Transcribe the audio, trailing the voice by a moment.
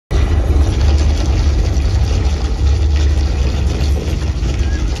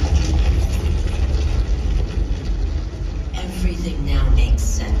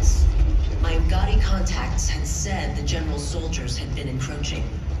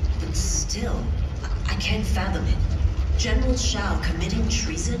But still, I can't fathom it. General Shao committing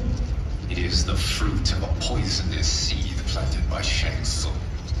treason? It is the fruit of a poisonous seed planted by Shang Tsung.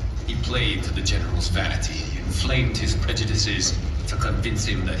 He played to the General's vanity, inflamed his prejudices to convince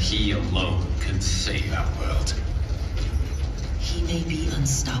him that he alone can save our world. He may be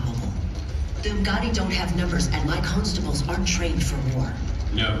unstoppable. The Umgadi don't have numbers, and my constables aren't trained for war.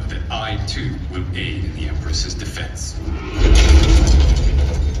 Know that I, too, will aid in the Empress's defense.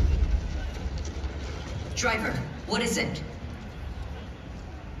 Driver, what is it?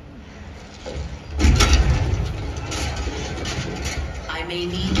 I may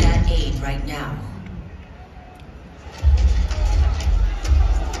need that aid right now.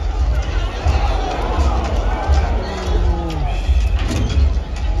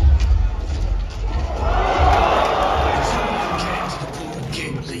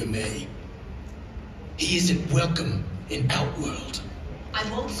 He isn't welcome in Outworld. I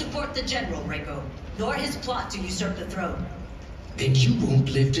won't support the General, Reiko, nor his plot to usurp the throne. Then you won't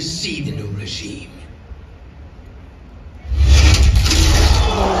live to see the new regime.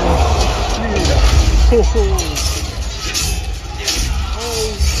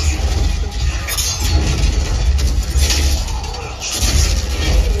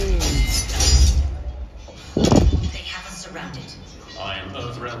 They have us surrounded. I am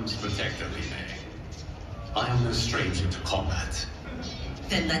Earthrealm's protector, Li Mei. I am no stranger to combat.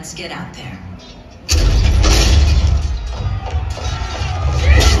 Then let's get out there.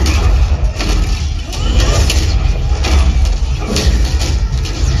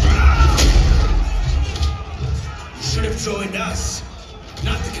 You should have joined us,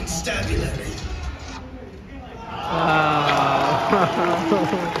 not the constabulary.